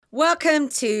Welcome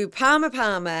to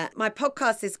Palma. My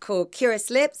podcast is called Curious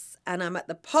Lips, and I'm at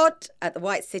the pod at the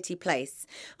White City Place.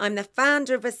 I'm the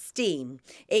founder of Esteem,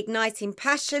 igniting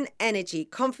passion, energy,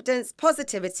 confidence,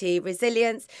 positivity,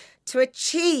 resilience to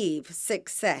achieve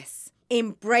success.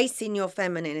 Embracing your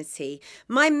femininity.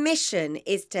 My mission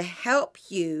is to help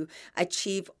you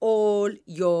achieve all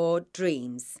your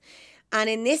dreams. And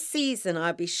in this season,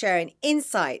 I'll be sharing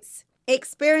insights,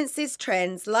 experiences,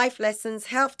 trends, life lessons,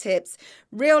 health tips,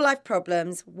 real life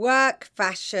problems, work,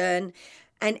 fashion,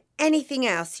 and anything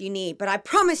else you need. But I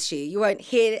promise you won't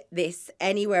hear this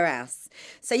anywhere else.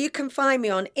 So you can find me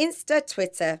on Insta,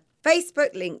 Twitter,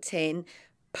 Facebook, LinkedIn,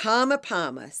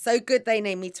 Palma. So good they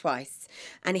named me twice.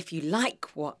 And if you like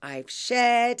what I've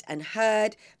shared and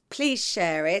heard, please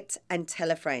share it and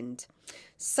tell a friend.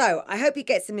 So I hope you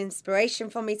get some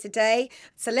inspiration from me today.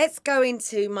 So let's go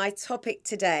into my topic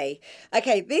today.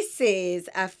 Okay, this is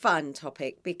a fun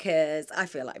topic because I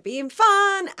feel like being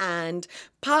fun, and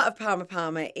part of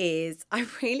Palma is I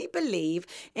really believe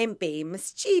in being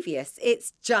mischievous.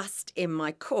 It's just in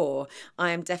my core.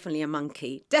 I am definitely a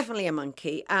monkey.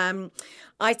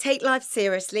 I take life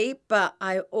seriously, but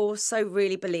I also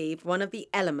really believe one of the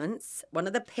elements, one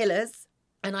of the pillars,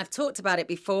 and I've talked about it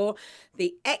before,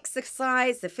 the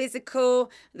exercise, the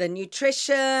physical, the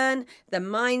nutrition, the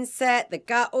mindset, the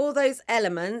gut, all those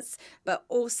elements, but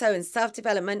also in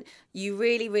self-development, you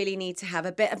really, really need to have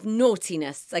a bit of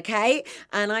naughtiness, okay?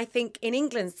 And I think in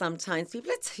England sometimes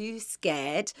people are too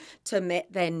scared to admit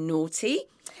they're naughty.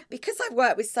 Because I've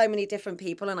worked with so many different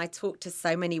people and I talk to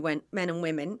so many men and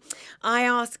women, I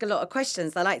ask a lot of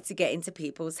questions. I like to get into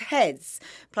people's heads.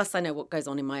 Plus, I know what goes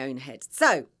on in my own head.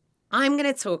 So I'm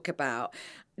going to talk about,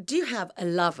 do you have a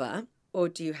lover or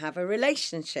do you have a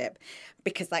relationship?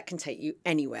 Because that can take you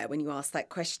anywhere when you ask that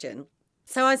question.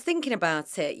 So I was thinking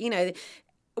about it,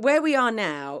 where we are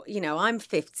now, I'm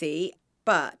 50,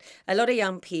 but a lot of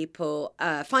young people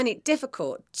find it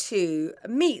difficult to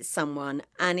meet someone,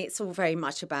 and it's all very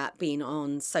much about being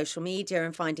on social media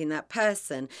and finding that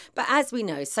person. But as we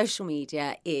know, social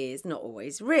media is not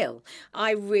always real.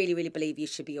 I really, really believe you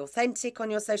should be authentic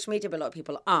on your social media, but a lot of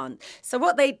people aren't. So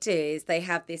what they do is they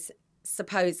have this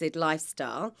supposed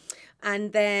lifestyle,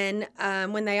 and then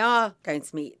when they are going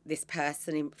to meet this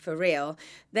person for real,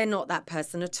 they're not that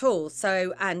person at all.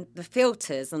 So, and the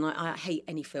filters, and I hate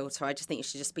any filter. I just think you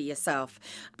should just be yourself.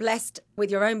 Blessed with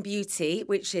your own beauty,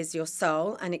 which is your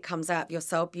soul, and it comes out of your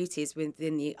soul. Beauty is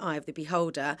within the eye of the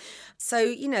beholder. So,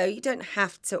 you don't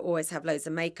have to always have loads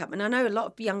of makeup. And I know a lot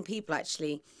of young people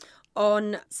actually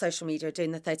on social media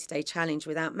doing the 30-day challenge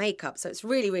without makeup. So it's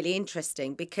really, really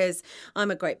interesting because I'm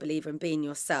a great believer in being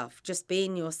yourself, just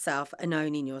being yourself and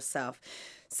owning yourself.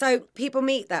 So people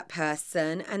meet that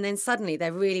person and then suddenly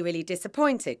they're really, really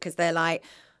disappointed because they're like,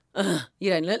 ugh, you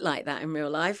don't look like that in real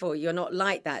life, or you're not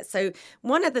like that. So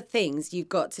one of the things you've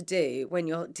got to do when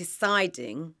you're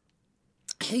deciding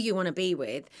who you want to be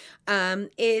with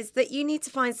is that you need to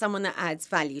find someone that adds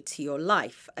value to your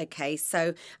life. Okay,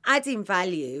 so adding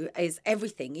value is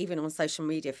everything, even on social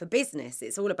media for business.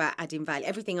 It's all about adding value.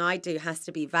 Everything I do has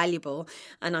to be valuable,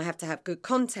 and I have to have good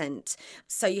content.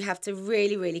 So you have to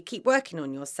really, really keep working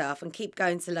on yourself and keep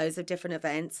going to loads of different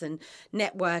events and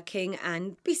networking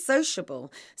and be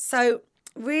sociable. So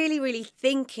really, really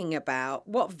thinking about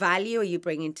what value are you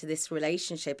bringing to this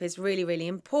relationship is really, really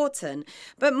important.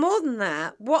 But more than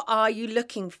that, what are you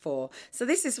looking for? So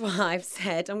this is why I've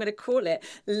said I'm going to call it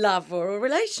love or a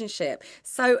relationship.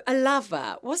 So a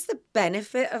lover, what's the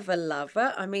benefit of a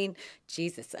lover? I mean,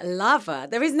 Jesus, a lover.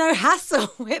 There is no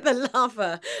hassle with a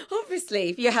lover. Obviously,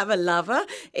 if you have a lover,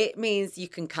 it means you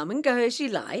can come and go as you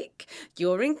like.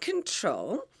 You're in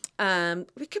control.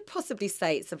 We could possibly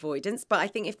say it's avoidance, but I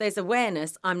think if there's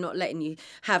awareness, I'm not letting you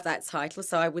have that title.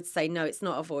 So I would say, no, it's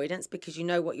not avoidance because you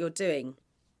know what you're doing.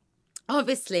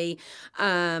 Obviously,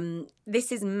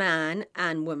 this is man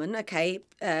and woman, okay?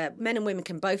 Men and women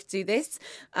can both do this.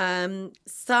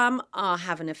 Some are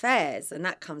having affairs, and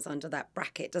that comes under that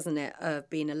bracket, doesn't it, of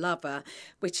being a lover,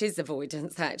 which is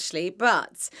avoidance, actually.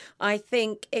 But I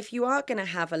think if you are going to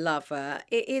have a lover,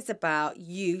 it is about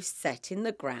you setting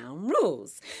the ground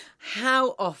rules.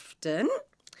 How often,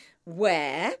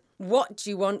 where, what do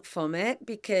you want from it?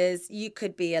 Because you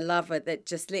could be a lover that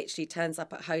just literally turns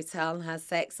up at a hotel and has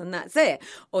sex and that's it.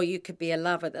 Or you could be a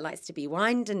lover that likes to be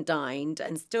wined and dined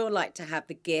and still like to have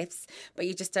the gifts, but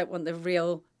you just don't want the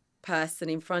real person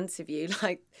in front of you,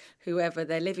 like whoever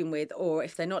they're living with, or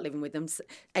if they're not living with them,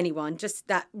 anyone, just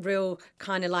that real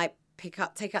kind of like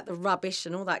take out the rubbish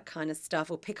and all that kind of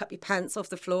stuff, or pick up your pants off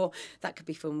the floor. That could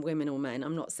be for women or men.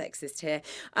 I'm not sexist here.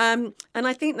 And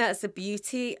I think that's the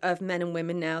beauty of men and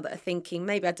women now that are thinking,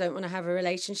 maybe I don't want to have a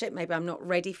relationship. Maybe I'm not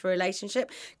ready for a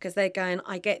relationship, because they're going,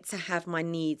 I get to have my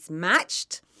needs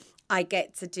matched. I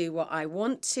get to do what I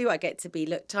want to. I get to be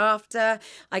looked after.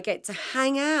 I get to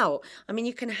hang out. I mean,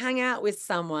 you can hang out with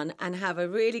someone and have a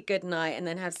really good night and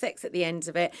then have sex at the end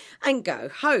of it and go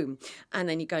home. And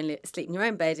then you go and sleep in your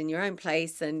own bed in your own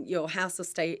place, and your house will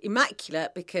stay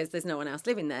immaculate because there's no one else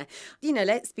living there. You know,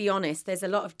 let's be honest, there's a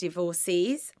lot of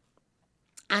divorcees.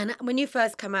 And when you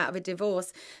first come out of a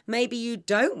divorce, maybe you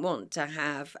don't want to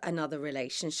have another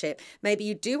relationship. Maybe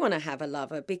you do want to have a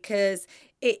lover, because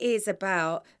it is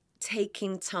about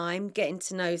taking time, getting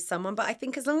to know someone. But I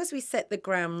think as long as we set the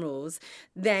ground rules,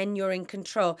 then you're in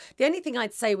control. The only thing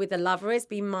I'd say with a lover is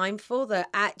be mindful that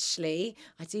actually,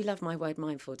 I do love my word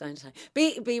mindful, don't I?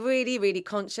 Be really, really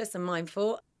conscious and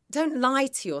mindful. Don't lie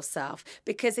to yourself,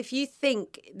 because if you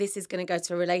think this is going to go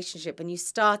to a relationship and you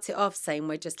start it off saying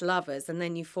we're just lovers, and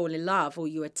then you fall in love or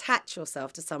you attach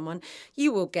yourself to someone,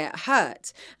 you will get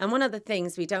hurt. And one of the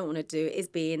things we don't want to do is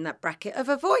be in that bracket of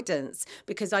avoidance,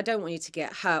 because I don't want you to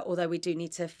get hurt, although we do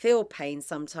need to feel pain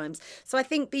sometimes. So I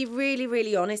think be really,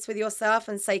 really honest with yourself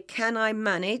and say, can I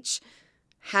manage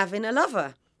having a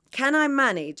lover? Can I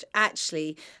manage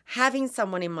actually having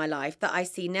someone in my life that I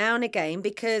see now and again?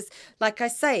 Because, like I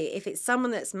say, if it's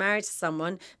someone that's married to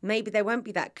someone, maybe there won't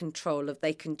be that control of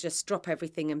they can just drop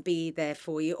everything and be there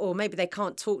for you. Or maybe they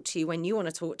can't talk to you when you want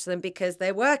to talk to them because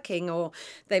they're working, or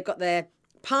they've got their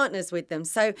partners with them.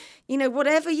 So, you know,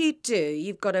 whatever you do,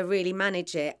 you've got to really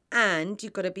manage it, and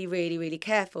you've got to be really, really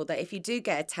careful that if you do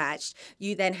get attached,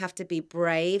 you then have to be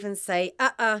brave and say,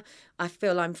 I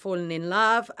feel I'm falling in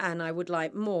love and I would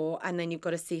like more. And then you've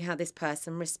got to see how this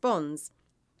person responds.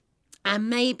 And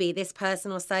maybe this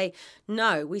person will say,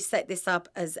 no, we set this up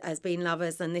as being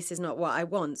lovers and this is not what I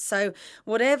want. So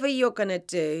whatever you're going to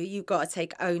do, you've got to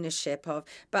take ownership of.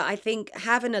 But I think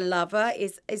having a lover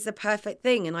is the perfect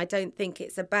thing, and I don't think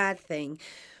it's a bad thing.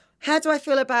 How do I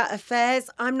feel about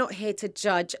affairs? I'm not here to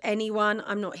judge anyone.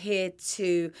 I'm not here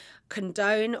to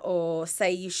condone or say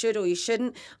you should or you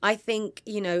shouldn't. I think,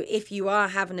 you know, if you are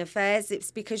having affairs, it's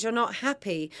because you're not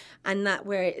happy, and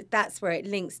that's where it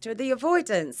links to the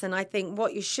avoidance. And I think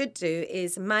what you should do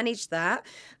is manage that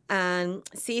and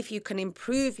see if you can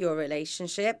improve your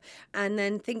relationship, and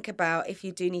then think about if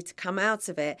you do need to come out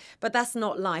of it. But that's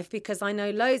not life, because I know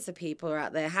loads of people are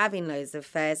out there having loads of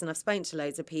affairs, and I've spoken to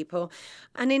loads of people,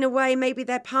 and in a way maybe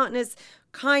their partners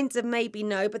kind of maybe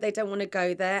know, but they don't want to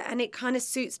go there, and it kind of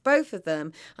suits both of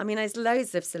them. I mean, there's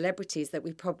loads of celebrities that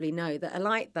we probably know that are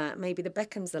like that. Maybe the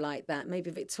Beckhams are like that. Maybe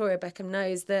Victoria Beckham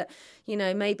knows that, you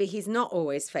know, maybe he's not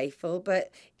always faithful, but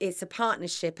it's a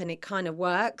partnership and it kind of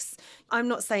works. I'm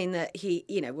not saying that he,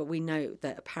 you know, well, we know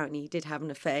that apparently he did have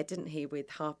an affair, didn't he, with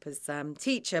Harper's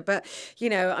teacher, but, you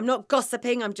know, I'm not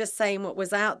gossiping, I'm just saying what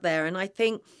was out there. And I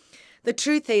think the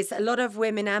truth is, a lot of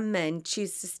women and men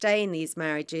choose to stay in these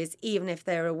marriages, even if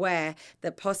they're aware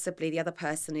that possibly the other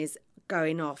person is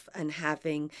going off and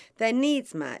having their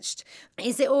needs matched.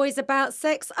 Is it always about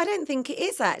sex? I don't think it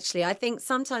is, actually. I think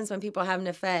sometimes when people are having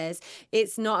affairs,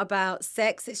 it's not about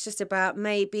sex. It's just about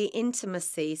maybe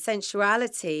intimacy,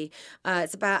 sensuality.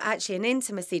 It's about actually an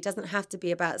intimacy. It doesn't have to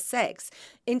be about sex.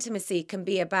 Intimacy can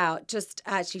be about just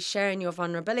actually sharing your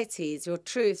vulnerabilities, your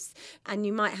truths, and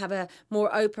you might have a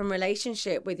more open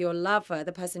relationship with your lover,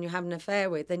 the person you're having an affair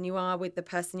with, than you are with the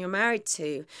person you're married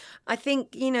to. I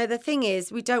think, you know, the thing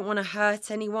is, we don't want to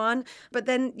hurt anyone, but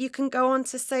then you can go on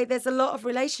to say there's a lot of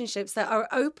relationships that are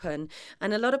open,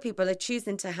 and a lot of people are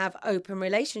choosing to have open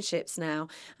relationships now,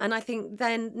 and I think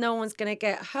then no one's going to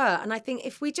get hurt. And I think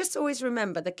if we just always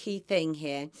remember the key thing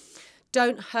here,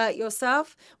 don't hurt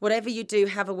yourself. Whatever you do,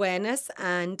 have awareness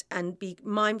and be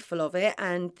mindful of it,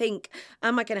 and think,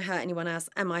 am I going to hurt anyone else?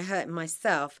 Am I hurting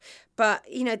myself? But,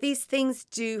 you know, these things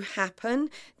do happen.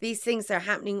 These things are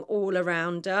happening all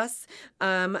around us.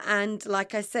 And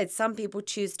like I said, some people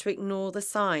choose to ignore the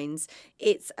signs.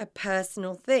 It's a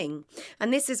personal thing.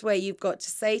 And this is where you've got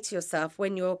to say to yourself,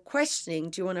 when you're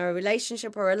questioning, do you want a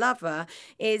relationship or a lover,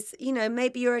 is, you know,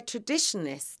 maybe you're a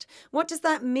traditionalist. What does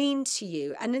that mean to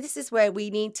you? And this is where we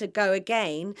need to go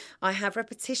again. I have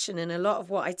repetition in a lot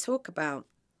of what I talk about.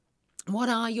 What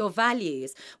are your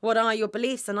values? What are your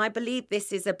beliefs? And I believe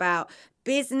this is about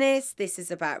business. This is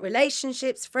about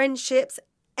relationships, friendships,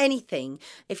 anything.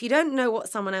 If you don't know what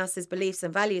someone else's beliefs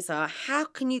and values are, how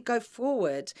can you go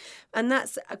forward? And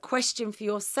that's a question for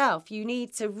yourself. You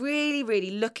need to really,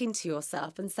 really look into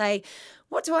yourself and say,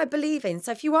 what do I believe in?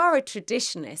 So if you are a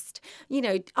traditionalist,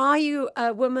 are you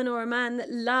a woman or a man that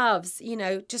loves,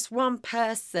 just one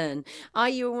person? Are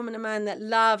you a woman or man that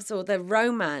loves all the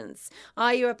romance?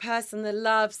 Are you a person that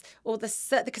loves all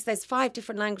because there's 5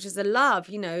 different languages of love,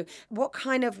 what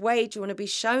kind of way do you want to be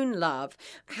shown love?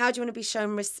 How do you want to be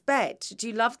shown respect? Do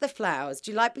you love the flowers?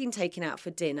 Do you like being taken out for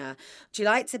dinner? Do you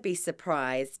like to be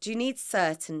surprised? Do you need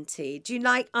certainty? Do you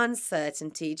like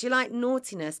uncertainty? Do you like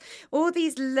naughtiness? All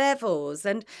these levels.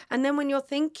 And then when you're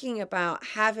thinking about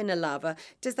having a lover,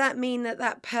 does that mean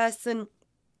that person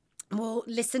will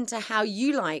listen to how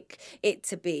you like it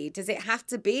to be? Does it have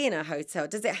to be in a hotel?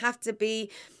 Does it have to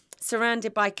be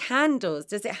surrounded by candles?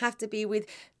 Does it have to be with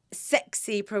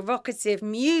sexy, provocative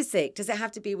music? Does it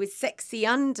have to be with sexy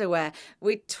underwear,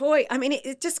 with toy? I mean,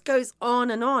 it just goes on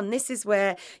and on. This is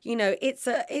where,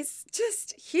 it's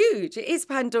just huge. It is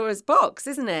Pandora's box,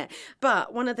 isn't it?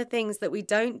 But one of the things that we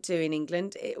don't do in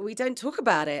England, we don't talk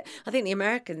about it. I think the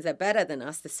Americans are better than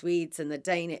us, the Swedes and the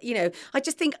Danish. I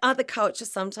just think other cultures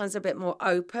sometimes are a bit more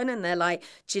open, and they're like,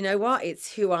 do you know what?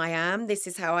 It's who I am. This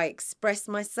is how I express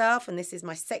myself, and this is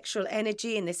my sexual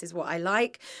energy, and this is what I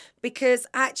like. Because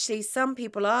actually, some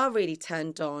people are really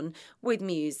turned on with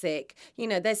music.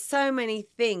 There's so many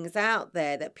things out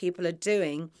there that people are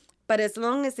doing. But as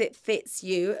long as it fits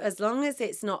you, as long as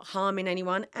it's not harming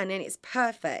anyone, and then it's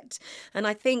perfect. And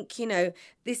I think,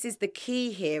 this is the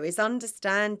key here, is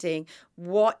understanding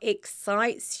what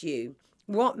excites you,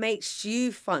 what makes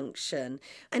you function.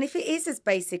 And if it is as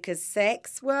basic as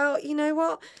sex, well, you know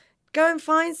what? Go and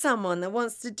find someone that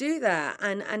wants to do that,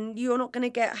 and you're not going to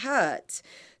get hurt.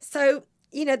 So,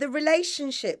 the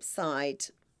relationship side,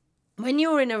 when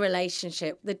you're in a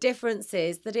relationship, the difference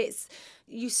is that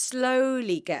you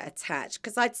slowly get attached.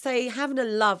 Because I'd say having a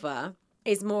lover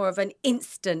is more of an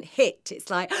instant hit. It's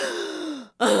like,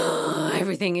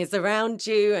 everything is around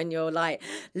you and you're like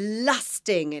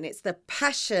lusting, and it's the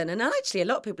passion. And actually a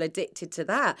lot of people are addicted to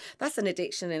that. That's an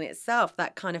addiction in itself,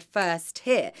 that kind of first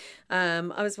hit.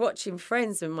 I was watching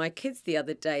Friends with my kids the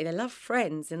other day. They love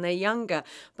Friends and they're younger.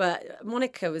 But Courtney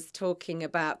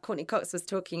Cox was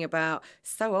talking about,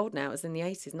 so old now, it was in the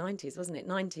 80s, 90s, wasn't it?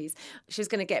 90s. She was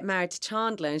going to get married to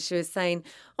Chandler, and she was saying,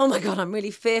 oh my God, I'm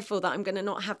really fearful that I'm going to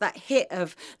not have that hit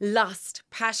of lust,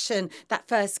 passion, that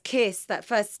first kiss, that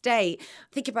first date.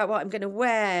 Think about what I'm going to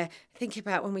wear. Think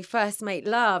about when we first made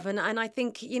love. And I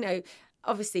think,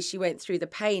 obviously she went through the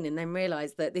pain and then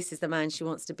realised that this is the man she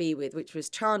wants to be with, which was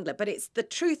Chandler. But it's the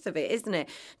truth of it, isn't it?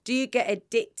 Do you get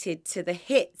addicted to the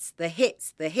hits,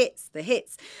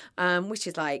 which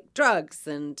is like drugs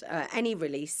and any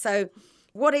release? So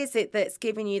what is it that's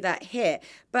giving you that hit?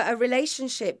 But a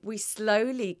relationship, we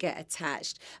slowly get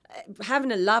attached.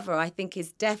 Having a lover, I think,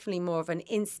 is definitely more of an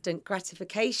instant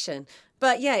gratification.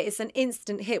 But yeah, it's an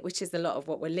instant hit, which is a lot of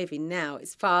what we're living now.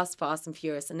 It's fast and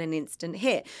furious, and an instant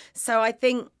hit. So I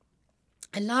think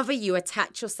a lover, you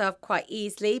attach yourself quite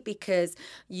easily because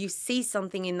you see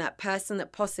something in that person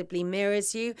that possibly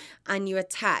mirrors you, and you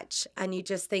attach, and you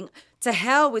just think, to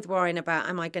hell with worrying about,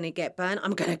 am I going to get burned?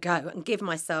 I'm going to go and give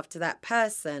myself to that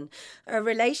person. A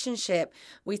relationship,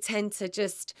 we tend to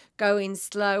just go in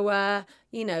slower,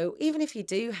 even if you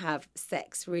do have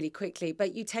sex really quickly,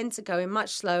 but you tend to go in much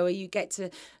slower. You get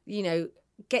to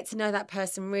know that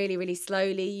person really, really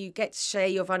slowly. You get to share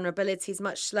your vulnerabilities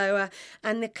much slower.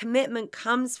 And the commitment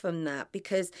comes from that,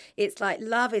 because it's like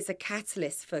love is a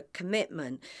catalyst for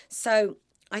commitment. So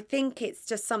I think it's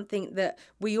just something that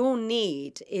we all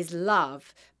need is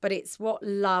love, but it's what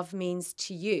love means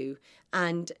to you.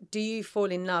 And do you fall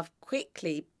in love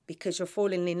quickly because you're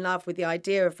falling in love with the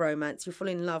idea of romance? You're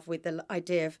falling in love with the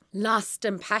idea of lust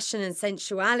and passion and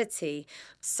sensuality.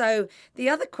 So the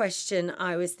other question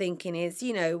I was thinking is,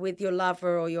 with your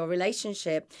lover or your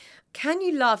relationship, can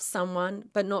you love someone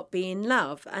but not be in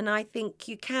love? And I think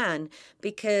you can,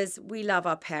 because we love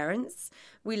our parents,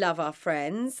 we love our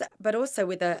friends, but also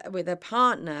with a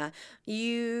partner,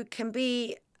 you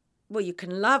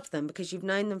can love them because you've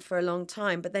known them for a long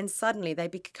time, but then suddenly they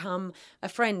become a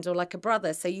friend or like a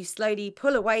brother. So you slowly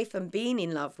pull away from being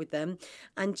in love with them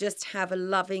and just have a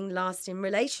loving, lasting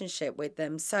relationship with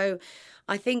them. So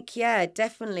I think, yeah,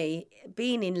 definitely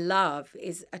being in love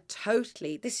is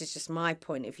this is just my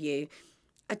point of view,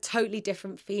 a totally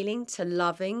different feeling to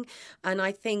loving. And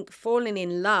I think falling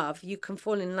in love, you can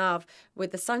fall in love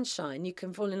with the sunshine, you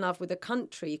can fall in love with a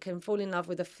country, you can fall in love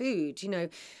with the food,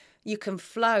 you can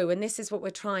flow. And this is what we're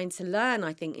trying to learn,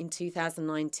 I think, in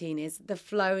 2019, is the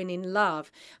flowing in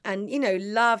love. And,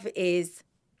 love is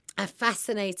a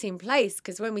fascinating place,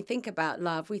 because when we think about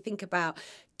love, we think about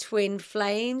twin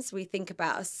flames. We think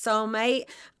about a soulmate.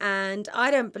 And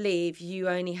I don't believe you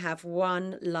only have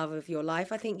one love of your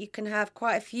life. I think you can have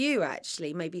quite a few,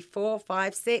 actually, maybe 4,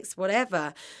 5, 6,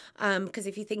 whatever. Because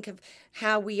if you think of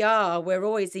how we are, we're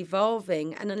always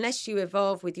evolving. And unless you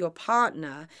evolve with your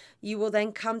partner, you will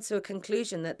then come to a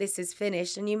conclusion that this is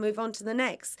finished and you move on to the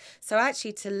next. So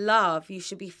actually, to love, you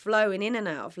should be flowing in and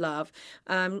out of love,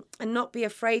 and not be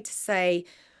afraid to say,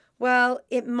 well,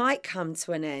 it might come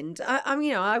to an end.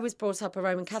 I was brought up a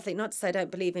Roman Catholic, not to say I don't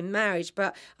believe in marriage,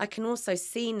 but I can also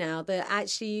see now that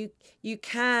actually you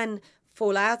can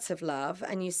fall out of love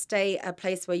and you stay at a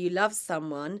place where you love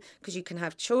someone because you can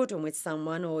have children with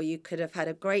someone, or you could have had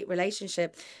a great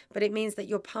relationship, but it means that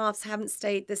your paths haven't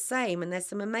stayed the same. And there's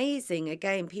some amazing,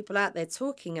 again, people out there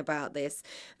talking about this.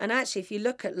 And actually, if you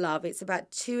look at love, it's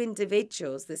about two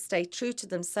individuals that stay true to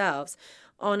themselves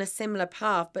on a similar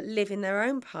path, but live in their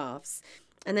own paths.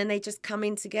 And then they just come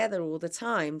in together all the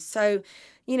time. So,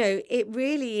 it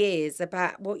really is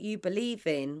about what you believe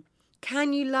in.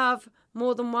 Can you love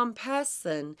more than one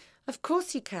person? Of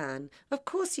course you can. Of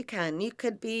course you can. You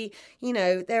could be,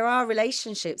 there are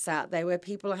relationships out there where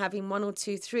people are having 1 or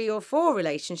 2, 3 or 4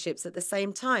 relationships at the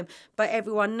same time, but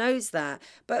everyone knows that.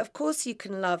 But of course you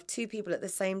can love 2 people at the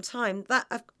same time.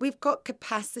 That we've got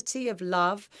capacity of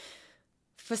love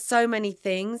for so many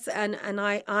things, and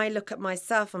I look at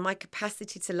myself, and my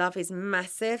capacity to love is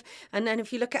massive. And then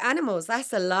if you look at animals,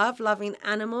 that's a love, loving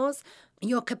animals.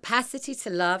 Your capacity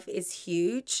to love is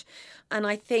huge. And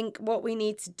I think what we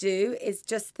need to do is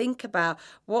just think about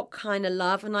what kind of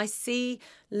love. And I see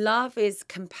love is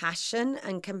compassion,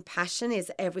 and compassion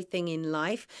is everything in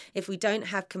life. If we don't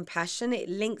have compassion, it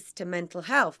links to mental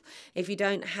health. If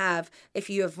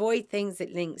you avoid things,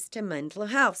 it links to mental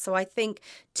health. So I think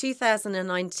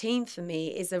 2019 for me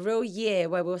is a real year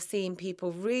where we're seeing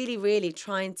people really, really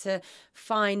trying to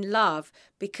find love,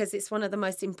 because it's one of the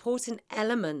most important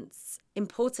elements,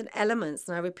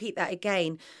 and I repeat that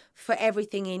again, for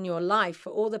everything in your life,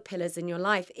 for all the pillars in your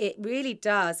life. It really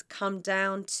does come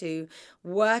down to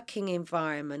working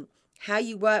environment, how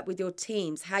you work with your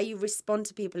teams, how you respond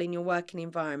to people in your working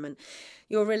environment,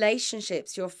 your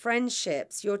relationships, your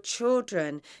friendships, your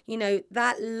children.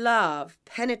 That love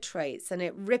penetrates and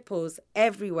it ripples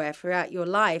everywhere throughout your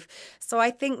life. So I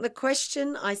think the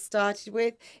question I started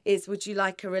with is, would you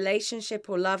like a relationship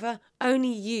or lover?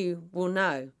 Only you will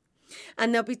know.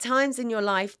 And there'll be times in your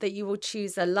life that you will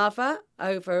choose a lover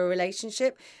over a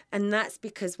relationship, and that's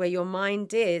because where your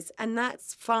mind is, and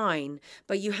that's fine.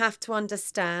 But you have to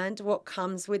understand what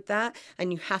comes with that,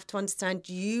 and you have to understand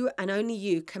you and only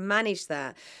you can manage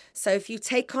that. So if you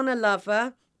take on a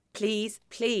lover, please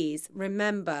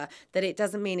remember that it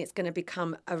doesn't mean it's going to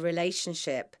become a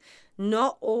relationship.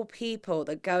 Not all people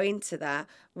that go into that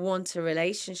want a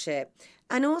relationship.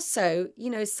 And also,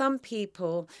 some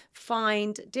people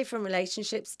find different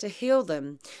relationships to heal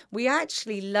them. We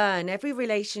actually learn, every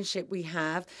relationship we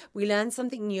have, we learn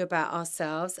something new about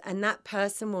ourselves, and that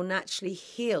person will naturally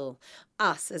heal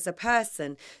us as a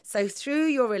person. So through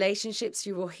your relationships,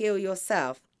 you will heal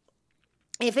yourself.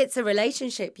 If it's a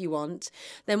relationship you want,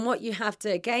 then what you have to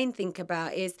again think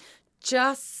about is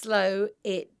just slow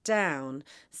it down.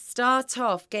 Start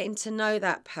off getting to know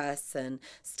that person.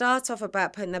 Start off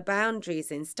about putting the boundaries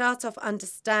in. Start off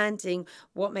understanding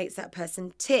what makes that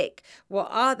person tick. What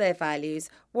are their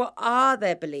values? What are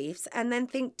their beliefs? And then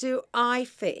think, do I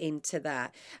fit into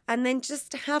that? And then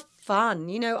just have fun.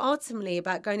 Ultimately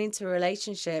about going into a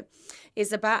relationship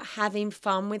is about having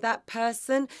fun with that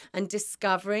person and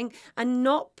discovering and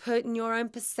not putting your own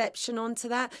perception onto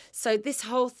that. So this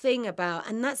whole thing about,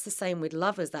 and that's the same with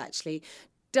lovers actually,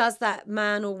 does that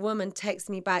man or woman text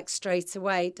me back straight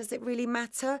away? Does it really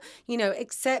matter?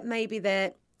 Except maybe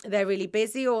they're really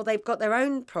busy, or they've got their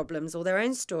own problems or their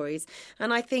own stories.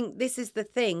 And I think this is the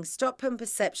thing. Stop putting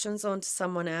perceptions onto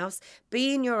someone else.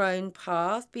 Be on your own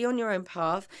path.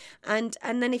 And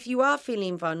then if you are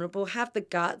feeling vulnerable, have the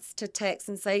guts to text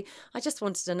and say, I just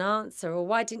wanted an answer, or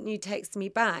why didn't you text me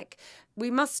back? We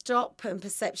must stop putting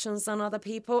perceptions on other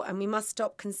people, and we must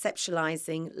stop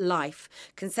conceptualizing life,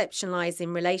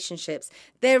 conceptualizing relationships.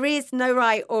 There is no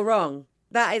right or wrong.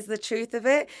 That is the truth of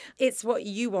it. It's what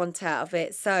you want out of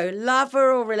it. So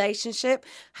lover or relationship,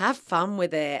 have fun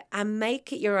with it and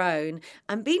make it your own,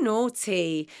 and be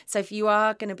naughty. So if you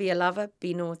are going to be a lover,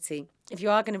 be naughty. If you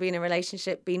are going to be in a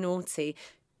relationship, be naughty.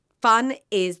 Fun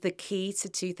is the key to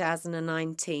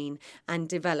 2019 and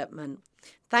development.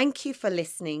 Thank you for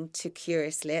listening to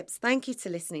Curious Lips. Thank you to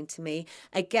listening to me.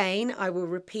 Again, I will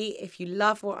repeat, if you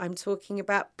love what I'm talking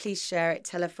about, please share it,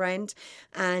 tell a friend,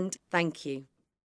 and thank you.